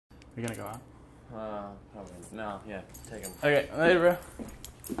You gonna go out? Probably. No, yeah, take him. Okay, later,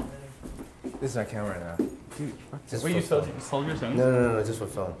 bro. This is my camera now. Dude, Just wait, for you sold phone. your Sony? No, just for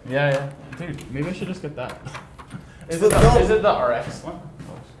phone. Yeah. Dude, maybe I should just get that. Is For it film? the RX one?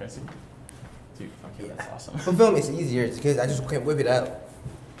 Oh, crazy. Dude, fuck you, that's awesome. For film, it's easier because I just can whip it out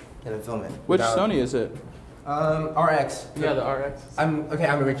and then film it. Which Sony is it? RX. Yeah, the RX. I'm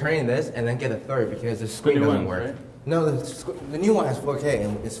returning this and then get a third because the screen new doesn't one, work. right? No, the new one has 4K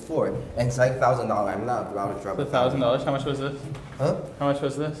and it's 4, and it's like $1,000. I'm not about to drop The $1,000. How much was this? Huh? How much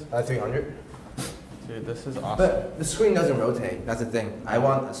was this? 300. Dude, this is awesome. But the screen doesn't rotate. That's the thing.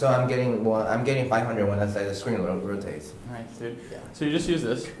 I'm getting 500 when that's like the screen rotates. Nice, dude. Yeah. So you just use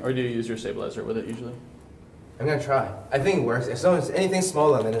this, or do you use your stabilizer with it usually? I'm gonna try. I think it works. If someone's anything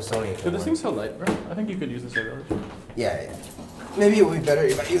smaller than a Sony. Dude, this thing's so light, bro. I think you could use the stabilizer. Yeah. Maybe it would be better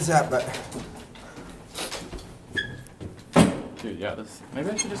if I use that, but. Dude, yeah, maybe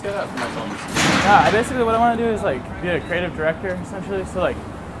I should just get that for my phones. Yeah, basically what I want to do is like be a creative director, essentially. So like,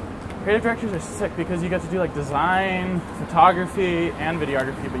 creative directors are sick because you get to do like design, photography, and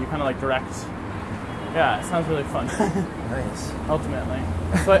videography, but you kind of like direct. Yeah, it sounds really fun. Nice. Ultimately.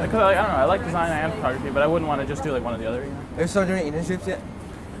 So, because I don't know, I like design and photography, but I wouldn't want to just do like one or the other, you know? Have you started doing internships yet?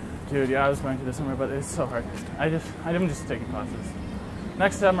 Dude, yeah, I was going to this summer, but it's so hard. I'm just taking classes.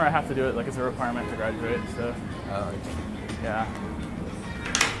 Next summer I have to do it, like it's a requirement to graduate, so. Oh, Yeah.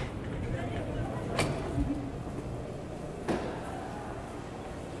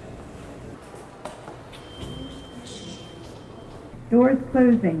 Doors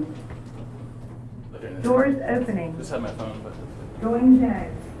closing. Doors opening. Just had my phone, but. Going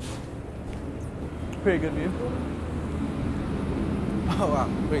down. Pretty good view. Oh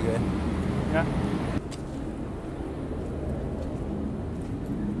wow, pretty good. Yeah.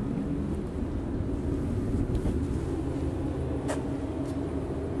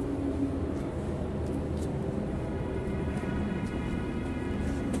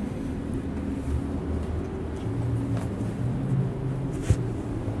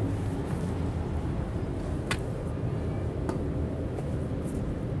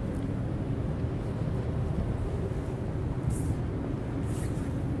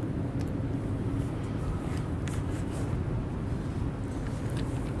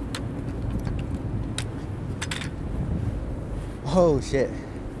 Oh shit.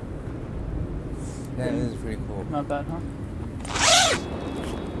 Man, this is pretty cool. Not bad, huh?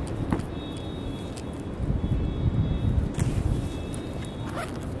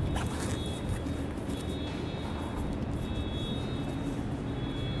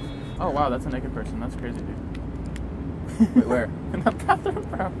 Oh wow, that's a naked person. That's crazy, dude. Wait, where? In the bathroom,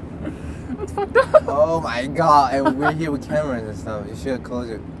 bro. That's fucked up. Oh my god, and we're here with cameras and stuff. You should close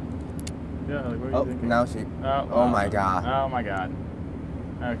it. Yeah, like what are you Oh, thinking? now she. Oh my god. Oh my god.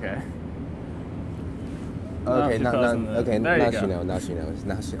 Okay. Okay, she's now closing the- okay, there you now go. she knows. Now she knows.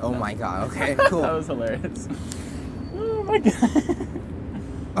 Now she. Oh my god. Okay, cool. That was hilarious. Oh my god.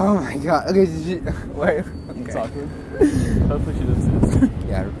 Oh my god. Okay, did she? Wait. It's Okay. awkward. Hopefully she doesn't see this.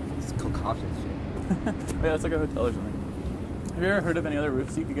 Yeah, it's concoction shit. Yeah, it's like a hotel or something. Have you ever heard of any other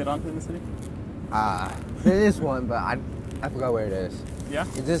roofs you could get onto in the city? There is one, but I forgot where it is. Yeah?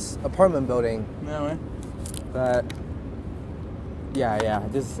 It's this apartment building, No way. but yeah.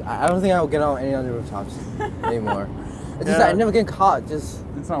 Just I don't think I will get on any other rooftops anymore. It's just Yeah. I never get caught. Just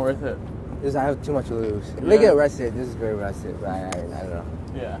It's not worth it. I have too much to lose. If Yeah. they get arrested, this is very arrested. But I don't know.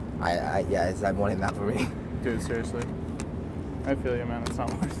 Yeah. Yeah, it's like wanting that for me. Dude, seriously. I feel you, man. It's not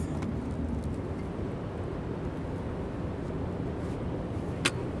worth it.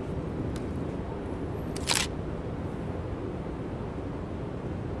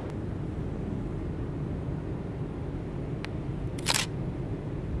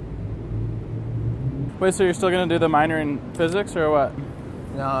 Wait, so you're still gonna do the minor in physics or what?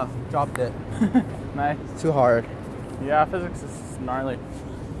 No, dropped it. Nice. Too hard. Yeah, physics is gnarly.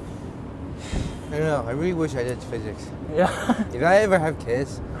 I don't know. I really wish I did physics. Yeah. If I ever have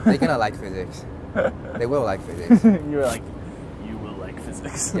kids, they're gonna like physics. They will like physics. You were like, you will like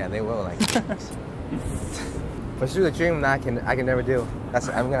physics. Yeah, they will like physics. Pursue a dream that I can never do.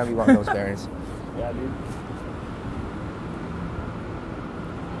 I'm gonna be one of those parents. Yeah, dude.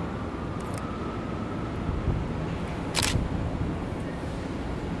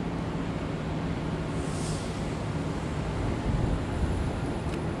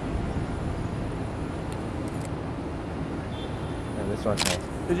 Yeah, this one's nice.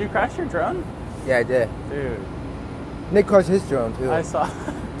 Did you crash your drone? Yeah, I did. Dude, Nick crashed his drone too. I saw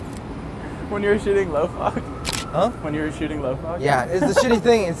when you were shooting low fog. Huh? When you were shooting low fog? Yeah, it's the shitty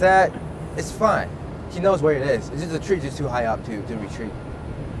thing is that it's fine. He knows where it is. It's just the tree just too high up to retreat.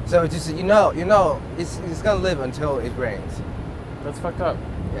 So it's just it's gonna live until it rains. That's fucked up.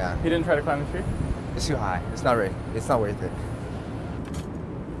 Yeah. He didn't try to climb the tree? It's too high. It's not worth it.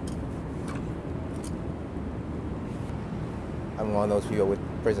 I'm one of those people with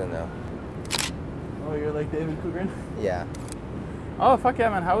prison now. Oh, you're like David Cougar? Yeah. Oh, fuck yeah,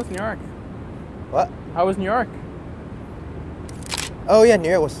 man. How was New York? What? How was New York? Oh yeah, New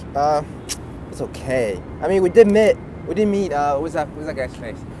York was it's okay. I mean, we did meet. What's that guy's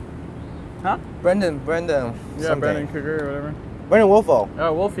face? Huh? Brendan. Yeah, something. Brendan Cougar or whatever. Brendan Wolfo.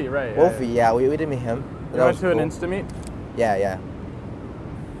 Oh, Wolfie, right. Wolfie, yeah, we did meet him. You went to an Insta meet? Yeah.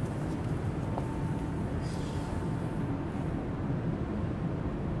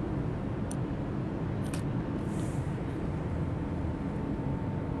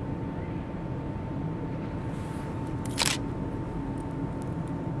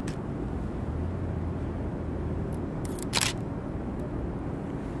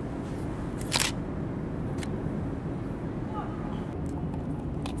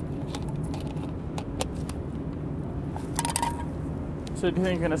 So do you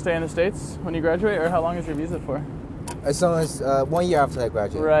think you're going to stay in the States when you graduate, or how long is your visa for? As long as 1 year after I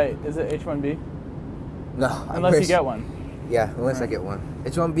graduate. Right. Is it H-1B? No. Unless you get one. Yeah, unless I get one.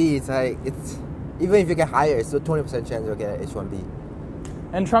 H-1B, it's even if you get higher, it's still 20% chance you'll get H-1B.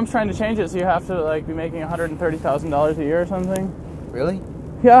 And Trump's trying to change it, so you have to like be making $130,000 a year or something. Really?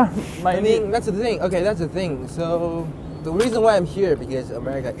 Yeah. I mean, that's the thing. Okay, that's the thing. So the reason why I'm here because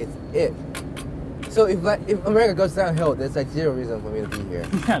America is it. So if America goes downhill, there's like zero reason for me to be here.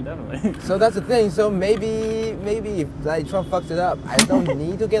 Yeah, definitely. So that's the thing. So maybe if like Trump fucks it up, I don't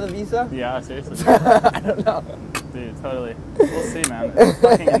need to get a visa. Yeah, seriously. I don't know. Dude, totally. We'll see, man. It's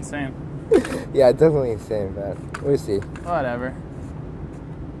fucking insane. Yeah, definitely insane, but we'll see. Whatever.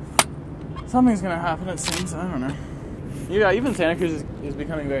 Something's gonna happen, it seems. I don't know. Yeah, even Santa Cruz is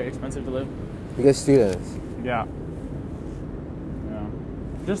becoming very expensive to live. Because students. Yeah. Yeah.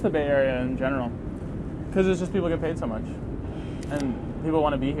 Just the Bay Area in general. Because it's just people get paid so much. And people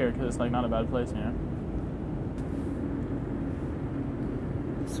want to be here because it's like not a bad place, you know?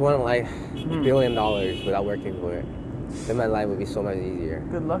 It's one of like $1 billion without working for it. Then my life would be so much easier.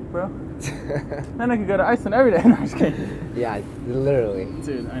 Good luck, bro. Then I could go to Iceland every day. No, I'm just kidding. Yeah, literally.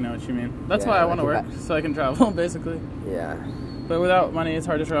 Dude, I know what you mean. That's Yeah, why I want to work, so I can travel, basically. Yeah. But without money, it's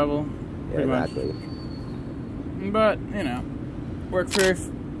hard to travel. Yeah, Pretty exactly. much. But, you know, work for a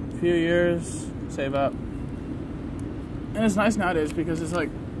few years, save up. And it's nice nowadays because it's like,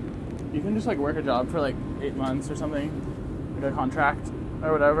 you can just like work a job for like 8 months or something, like a contract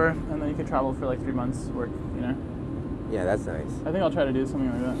or whatever, and then you can travel for like 3 months, work, you know? Yeah, that's nice. I think I'll try to do something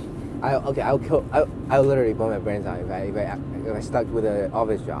like that. I'll literally blow my brains out if I stuck with an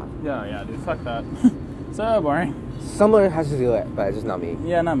office job. Yeah, dude, fuck that. So boring. Someone has to do it, but it's just not me.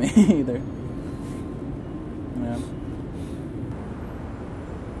 Yeah, not me either. Yeah.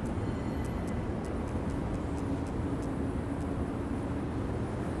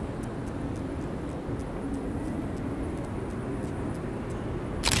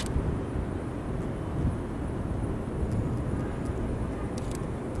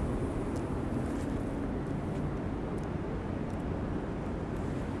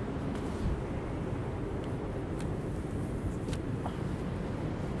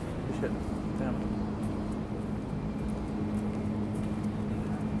 Shit. Damn.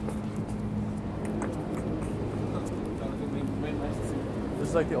 This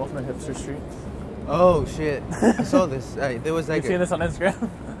is like the ultimate hipster street. Oh shit! I saw this. There was like. You've seen this on Instagram?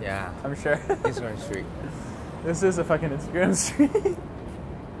 Yeah. I'm sure. Instagram street. This is a fucking Instagram street.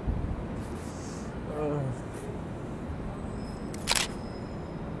 Ugh.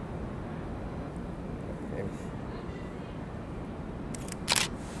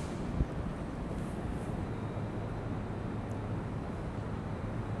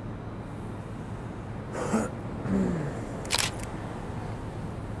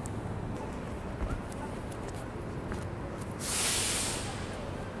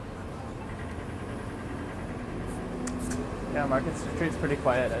 Yeah, Market Street's pretty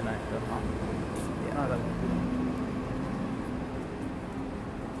quiet at night, though. Huh? Yeah. Not that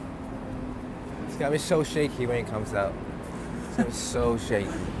It's got me so shaky when it comes out. It's got me so shaky.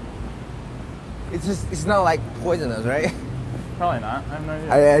 It's not like poisonous, right? Probably not. I have no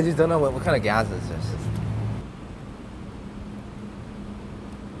idea. I just don't know what kind of gas is this.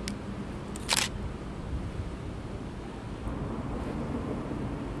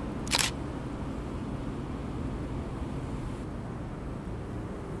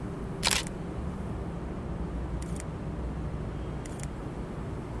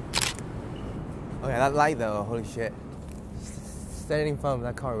 Oh yeah, that light though, holy shit. standing in front of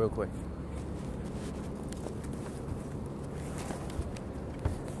that car real quick.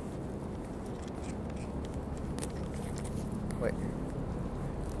 Wait.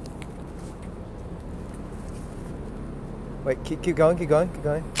 Wait, keep going, keep going, keep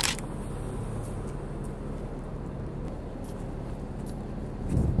going.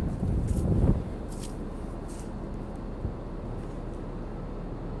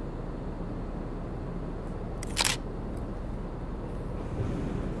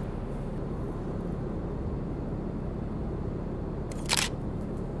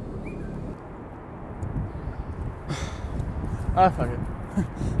 Ah, fuck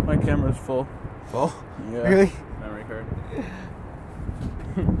it. My camera's full. Full? Yeah. Really? Memory card.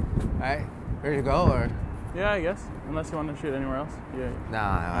 Alright, ready to go or? Yeah, I guess. Unless you want to shoot anywhere else. Yeah.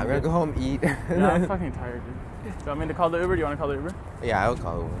 Nah, I'm gonna go home, eat. Yeah, I'm fucking tired, dude. Do you want me to call the Uber? Do you want to call the Uber? Yeah, I'll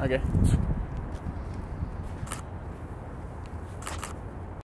call Uber. Okay.